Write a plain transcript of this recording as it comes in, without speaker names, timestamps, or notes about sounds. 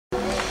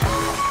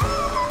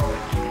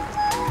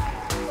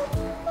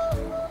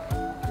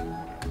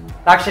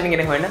තාක්ෂණ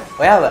ගැන හොයන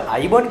ඔයාව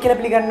iPhone කියලා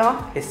පිළිගන්නවා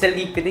SL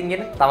GEEK පිටින්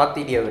ගෙන තවත්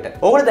වීඩියෝකට.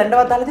 ඕගොල්ලෝ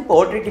දැනටවත් අහලා තියෙන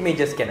portrait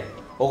images ගැන.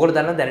 ඕගොල්ලෝ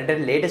දන්නවා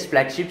දැනට latest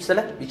flagships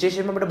වල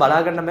විශේෂයෙන්ම අපිට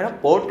බලා ගන්න වෙන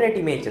portrait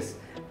images.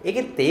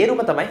 ඒකේ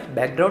තේරුම තමයි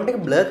background එක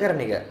blur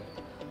කරන එක.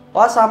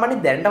 ඔයා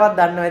සාමාන්‍යයෙන් දැනටවත්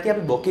දන්නවා ඇති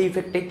අපි bokeh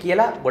effect එක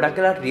කියලා ගොඩක්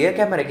වෙලා rear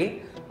camera එකේ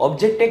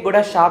object එක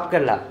ගොඩක් sharp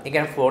කරලා. ඒ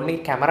කියන්නේ phone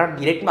එකේ camera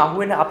direct ම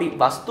අහුවෙන අපි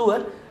වස්තුව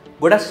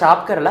ගොඩක්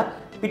sharp කරලා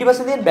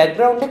පිටිපස්සේ තියෙන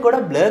background එක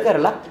ගොඩක් blur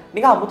කරලා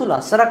නිකන් අමුතු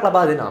ලස්සනක්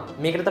ලබා දෙනවා.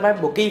 මේකට තමයි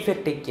bokeh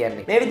effect එක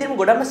කියන්නේ. මේ විදිහටම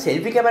ගොඩක්ම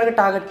selfie camera එක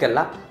target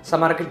කරලා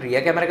සමහරකට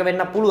rear camera එක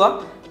වෙන්න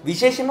පුළුවන්.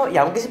 විශේෂයෙන්ම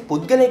යම්කිසි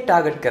පුද්ගලයෙක්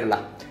target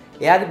කරලා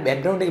එයාගේ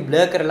background එක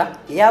blur කරලා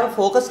එයාව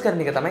focus කරන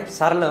එක තමයි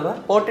සරලව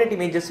portrait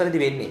images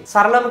වලදී වෙන්නේ.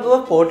 සරලවම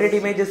කිව්ව portrait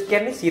images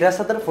කියන්නේ සිරස්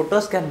අතර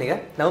photos ගන්න එක.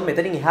 නමුත්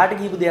මෙතනින් එහාට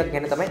කියපු දෙයක්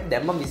ගැන තමයි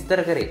දැන් මම විස්තර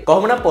කරේ.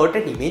 කොහොමද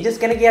portrait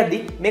images ගැන කියද්දි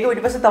මේක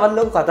පිටිපස්සේ තවත්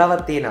ලොකු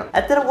කතාවක් තියෙනවා.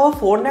 ඇත්තටම කොහොම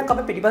phone එකක්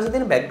අපි පිටිපස්සේ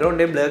තියෙන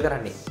background එක blur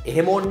කරන්නේ.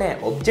 එහෙම ඕනේ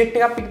නැහැ. object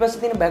එකක්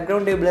පිටිපස්සේ තියෙන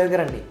background එක blur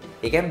කරන්නේ.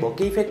 ඒ කියන්නේ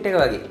bokeh effect එක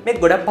වගේ.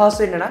 මේක ගොඩක්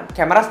පහසු වෙන්න නම්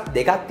cameras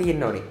දෙකක්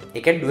තියෙන්න ඕනේ.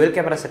 ඒ කියන්නේ dual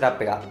camera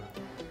setup එකක්.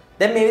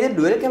 දැන් මේ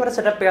විදිහට dual camera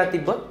setup එකක්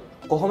තිබ්බොත්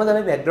කොහොමද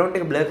මේ background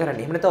එක blur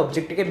කරන්නේ? එහෙම නැත්නම්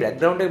object එකේ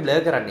background එක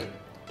blur කරන්නේ?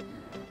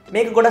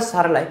 මේක ගොඩක්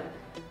සරලයි.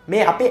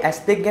 මේ අපේ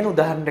S2 ගැන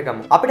උදාහරණයක්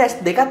ගමු. අපිට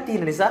S2ක්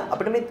තියෙන නිසා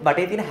අපිට මේ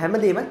වටේ තියෙන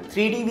හැමදේම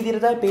 3D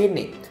විදිහට තමයි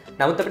පේන්නේ.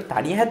 නමුත් අපිට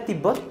තනිය හැක්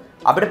තිබ්බොත්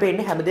අපිට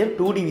පේන්නේ හැමදේම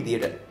 2D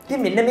විදිහට.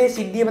 ඉතින් මෙන්න මේ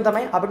සිද්ධියම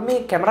තමයි අපිට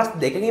මේ කැමරාස්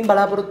දෙකකින්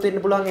බලාපොරොත්තු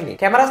වෙන්න පුළුවන් ඉන්නේ.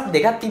 කැමරාස්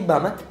දෙකක්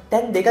තිබ්බම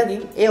දැන්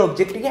දෙකකින් ඒ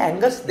ඔබ්ජෙක්ට් එකේ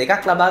ඇන්ගල්ස්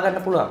දෙකක් ලබා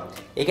ගන්න පුළුවන්.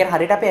 ඒ කියන්නේ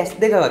හරියට අපේ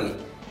S2 වගේ.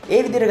 ඒ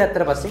විදිහට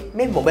ගත්තට පස්සේ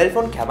මේ මොබයිල්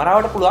ෆෝන්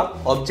කැමරාවට පුළුවන්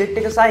ඔබ්ජෙක්ට්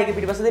එක සහ ඒකේ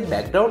පිටිපස්සේ තියෙන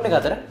බෑග්ග්‍රවුන්ඩ් එක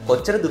අතර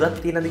කොච්චර දුරක්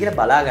තියෙනවද කියලා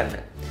බලා ගන්න.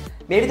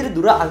 මේ විදිහට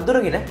දුර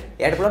අඳුරගෙන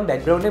එයාට පුළුවන්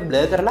බෑග්ග්‍රවුන්ඩ් එක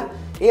බ්ලර් කරලා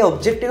ඒ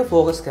ඔබ්ජෙක්ට් එක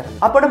ફોකස් කරන්න.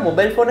 අපිට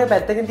මොබයිල් ෆෝන් එක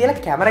පැත්තකින්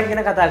තියලා කැමරා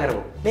ගැන කතා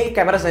කරමු. මේක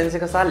කැමරා සෙන්ස්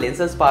එක සහ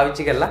ලෙන්සස්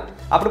පාවිච්චි කරලා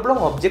අපිට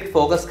පුළුවන් ඔබ්ජෙක්ට්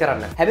ફોකස්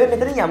කරන්න. හැබැයි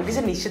මෙතන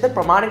යම්කිසි නිශ්චිත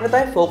ප්‍රමාණයකට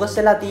තමයි ફોකස්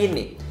වෙලා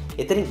තියෙන්නේ.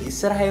 එතනින්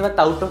ඉස්සරහ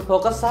ඒවත් out of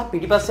focus සහ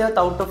පිටිපස්සේ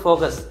ඒවත් out of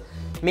focus.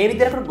 මේ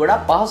විදිහට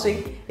ගොඩක් පහසුවෙන්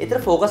ඒතර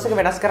ફોකස් එක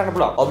වෙනස් කරන්න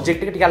පුළුවන්.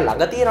 ඔබ්ජෙක්ට් එක ටිකක්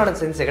ළඟ තියෙනවනම්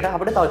සෙන්ස් එකට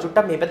අපිට තව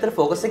චුට්ටක් මේ පැත්තට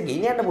ફોකස් එක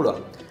ගෙනියන්න පුළුවන්.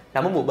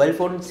 නමුත් මොබයිල්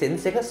ෆෝන්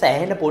සෙන්ස් එක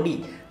සෑහෙන පොඩි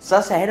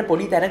සෑහෙන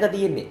පොඩි තැනක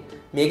තියෙන්නේ.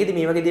 මේකෙදි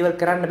මේ වගේ දේවල්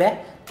කරන්න බෑ.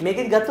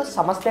 මේකෙදි ගත්තොත්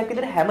සමස්තයක්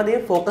විදිහට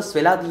හැමදේම ફોකස්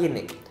වෙලා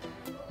තියෙන්නේ.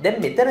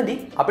 දැන් මෙතනදී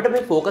අපිට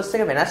මේ ફોකස්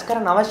එක වෙනස්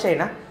කරන්න අවශ්‍යයි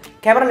නම්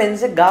කැමරා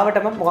ලෙන්ස් එක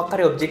ගාවටම මොකක්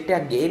හරි ඔබ්ජෙක්ට්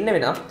එකක් ගේන්න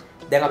වෙනවා.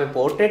 දැන් අපි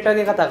පෝර්ට්‍රේට්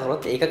වගේ කතා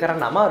කරොත් ඒක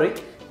කරන්න අමාරුයි.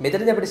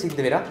 මෙතනදී අපිට සිද්ධ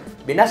වෙනවා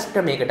වෙනස්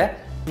ක්‍රමයකට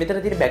මෙතන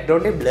තියෙන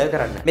බෑග්ග්‍රවුන්ඩ් එක බ්ලර්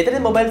කරන්න.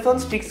 මෙතනදී මොබයිල් ෆෝන්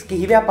ට්‍රික්ස්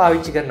කිහිපයක්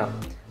පාවිච්චි කරනවා.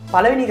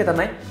 පළවෙනි එක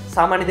තමයි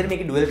සාමාන්‍ය විදිහට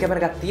මේකේ ඩුවල්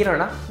කැමරා එකක් තියෙනවා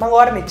නම් මම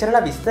ඔයාලට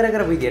මෙච්චරලා විස්තර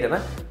කරපු විදිහටම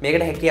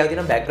මේකට හැකියාව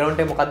තියෙනවා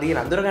බෑග්ග්‍රවුන්ඩ් එක මොකක්ද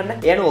කියන අඳුර ගන්න.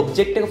 ඒ අනුව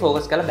ඔබ්ජෙක්ට් එක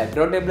ફોකස් කරලා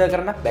බෑග්ග්‍රවුන්ඩ් එක බ්ලර්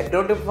කරන්න,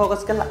 බෑග්ග්‍රවුන්ඩ් එක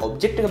ફોකස් කරලා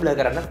ඔබ්ජෙක්ට් එක බ්ලර්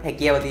කරන්න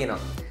හැකියාව තියෙනවා.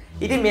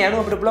 ඉතින් මේ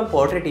අනුව අපිට පුළුවන්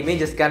portrait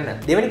images ගන්න.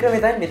 දෙවෙනි ක්‍රමය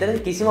තමයි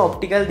මෙතන කිසිම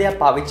ඔප්ටිකල් දෙයක්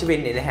පාවිච්චි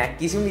වෙන්නේ නැහැ.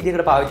 කිසිම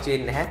විදිහකට පාවිච්චි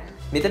වෙන්නේ නැහැ.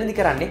 මෙතනදි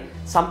කරන්නේ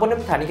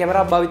සම්පූර්ණයෙන් තනි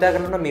කැමරාවක් භාවිත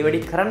කරනවා මේ වැඩි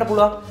කරන්න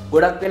පුළුවන්.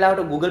 ගොඩක්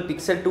වෙලාවට Google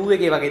Pixel 2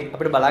 එකේ වගේ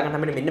අපිට බලා ගන්න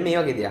හැමෝම මෙන්න මේ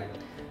වගේ දෙයක්.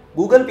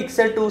 Google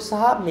Pixel 2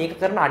 සහ මේක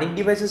කරන අනිත්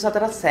devices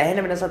අතර සෑහෙන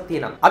වෙනසක්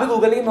තියෙනවා. අපි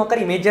Google එකේ මොකක්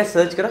හරි image එකක්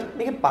search කරොත්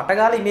මේකේ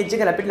පටගාලා image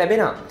එක අපිට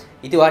ලැබෙනවා.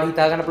 ඉතින් ඔයාලට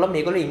හිතා ගන්න පුළුවන්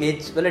මේගොල්ලෝ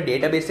image වල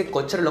database එක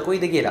කොච්චර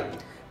ලොකුයිද කියලා.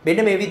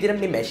 මෙන්න මේ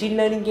විදිහට මේ machine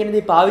learning කියන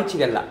දේ පාවිච්චි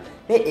කරලා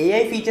මේ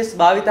AI features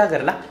භාවිතා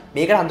කරලා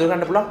මේකට හඳුන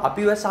ගන්න පුළුවන්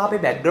අපිව සහ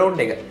අපේ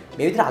background එක.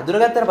 මේ විදිහට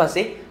හඳුනගත්තට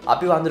පස්සේ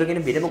අපිව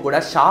හඳුනගෙන වෙනම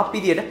ගොඩක් sharp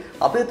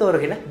විදිහට අපිව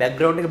තෝරගෙන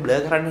background එක blur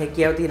කරන්න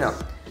හැකියාව තියෙනවා.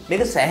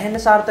 මේක සෑහෙන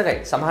සාර්ථකයි.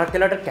 සමහර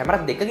වෙලාවට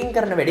කැමරා දෙකකින්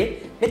කරන වැඩේ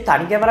මේ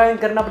තනි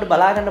කැමරාවෙන් කරන අපිට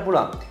බලා ගන්න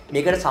පුළුවන්.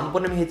 මේකට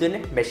සම්පූර්ණයෙන්ම හේතු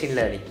වෙන්නේ machine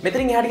learning.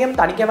 මෙතනින් එහාට ගියම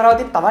තනි කැමරාව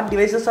තියෙන තවත්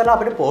devices වල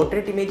අපිට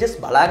portrait images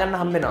බලා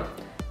ගන්න හම්බ වෙනවා.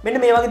 මෙන්න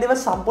මේ වගේ දේවල්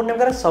සම්පූර්ණයෙන්ම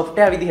කරන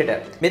software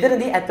විදිහට.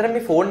 මෙතනදී ඇත්තටම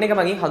මේ ෆෝන් එක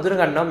මගින් හඳුන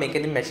ගන්නවා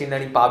මේකෙදි machine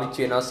learning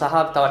පාවිච්චි වෙනවා සහ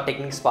තවත්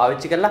techniques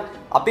පාවිච්චි කරලා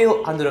අපි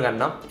හඳුන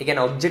ගන්නවා. ඒ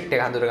කියන්නේ object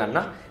එක හඳුන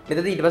ගන්නවා.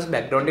 මෙතනදී ඊට පස්සේ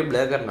background එක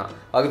blur කරනවා.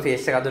 ඔයාගේ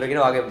face එක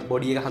හඳුනගෙන ඔයාගේ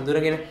body එක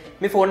හඳුනගෙන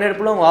මේ ෆෝන් එකට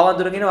පුළුවන් ඔයාව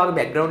හඳුනගෙන ඔයාගේ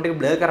background එක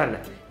blur කරන්න.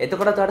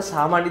 එතකොට ඔයාලට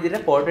සාමාන්‍ය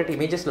විදිහට portrait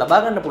images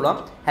ලබා ගන්න පුළුවන්.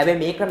 හැබැයි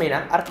මේ ක්‍රමේ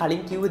නම් අර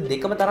කලින් කිව්ව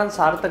දෙකම තරම්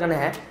සාර්ථක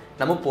නැහැ.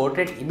 නමුත්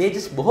portrait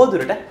images බොහෝ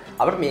දුරට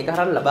අපිට මේක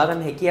හරහා ලබා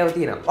ගන්න හැකියාව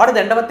තියෙනවා. ඔයාලට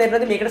දැනටවත්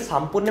තේරෙනවද මේකට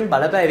සම්පූර්ණයෙන්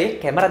බලපෑවේ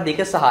කැමරා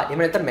දෙක සහ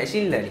එහෙම නැත්නම්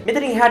machine learning.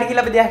 මෙතන එහාට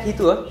ගිහලා අපි දෙයක්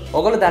හිතුවා.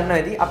 ඔයගොල්ලෝ දන්නවා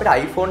ඇති අපිට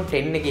iPhone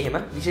 10 එකේ එහෙම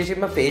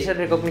විශේෂයෙන්ම facial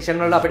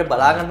recognition වල අපිට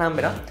බලා ගන්න හම්බ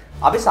වෙනවා.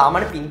 අපි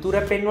සාමාන්‍ය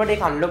පින්තූරයක් පෙන්වුවට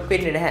ඒක unlock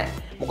වෙන්නේ නැහැ.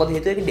 මොකද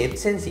හේතුව ඒක depth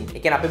sensing. ඒ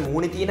කියන්නේ අපේ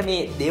මූණේ තියෙන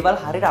මේ දේවල්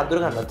හරියට අඳුර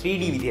ගන්නවා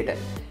 3D විදියට.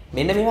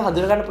 මෙන්න මේව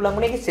හඳුන ගන්න පුළුවන්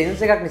වුණේ ඒකේ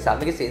sensor එකක් නිසා.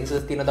 මේකේ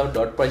sensors තියෙනවා තව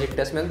dot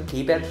projectors මේ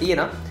කීපයක්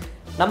තියෙනවා.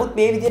 නමුත්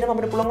මේ විදිහටම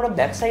අපිට පුළුවන් වුණා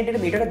back side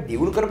එකට මීටර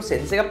දියුණු කරපු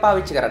sensor එකක්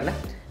පාවිච්චි කරන්න.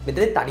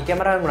 මෙතන තනි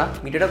කැමරාවෙන් වුණා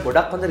මීටර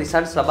ගොඩක් හොඳ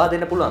results ලබා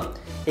දෙන්න පුළුවන්.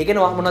 ඒ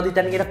කියන්නේ ඔයා මොනවද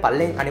හිතන්නේ කියලා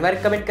පල්ලෙන්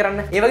අනිවාර්යෙන් කමෙන්ට් කරන්න.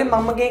 ඒ වගේම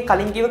මමගේ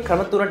කලින් කිව්ව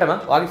ක්‍රම තුනටම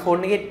ඔයාගේ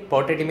ෆෝන් එකේ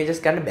portrait images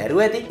ගන්න බැරුව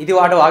ඇති. ඉතින්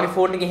ඔයාට ඔයාගේ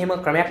ෆෝන් එකේ එහෙම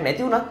ක්‍රමයක්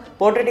නැති වුණා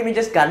portrait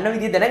images ගන්න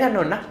විදිය දැනගන්න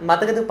ඕන නම්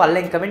මතකද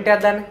පල්ලෙන් කමෙන්ට්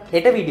එකක් දාන්න.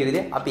 හෙට වීඩියෝ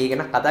එකේදී අපි ඒක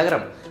ගැන කතා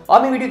කරමු.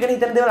 ඔයා මේ වීඩියෝ ගැන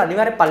හිතන දේවල්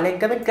අනිවාර්යෙන් පල්ලෙන්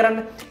කමෙන්ට් කරන්න.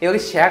 ඒ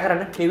වගේ share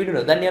කරන්න. මේ වීඩියෝ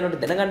නොදන්න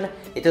යනකොට දැනගන්න.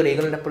 ඒතකොට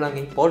ඒගොල්ලන්ට පුළුවන්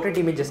මේ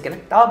portrait images ගැන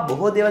තව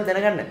බොහෝ දේවල්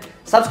දැනගන්න.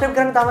 subscribe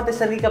කරන්න තාමත්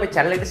SL GEEK අපේ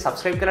channel එකට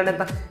subscribe කරලා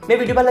නැත්නම් මේ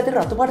වීඩියෝ බලලා තියෙන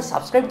රතු පාට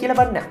subscribe කියලා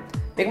බටන්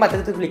මේක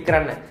මතක ක්ලික්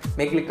කරන්න.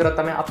 මේ ක්ලික් කරොත්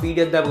තමයි අපි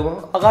වීඩියෝ එක දාපුවම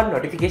ඔයාලට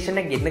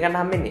නොටිෆිකේෂන් එක ගෙන්න ගන්න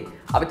හම්බෙන්නේ.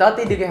 අපි තවත්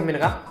වීඩියෝ එකක්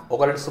හැමෙනකම්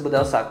ඔයාලට සුබ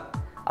දවසක්.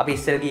 අපි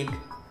ඉස්සර ගීක්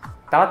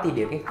තවත්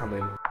වීඩියෝ එකකින් හම්බ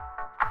වෙමු.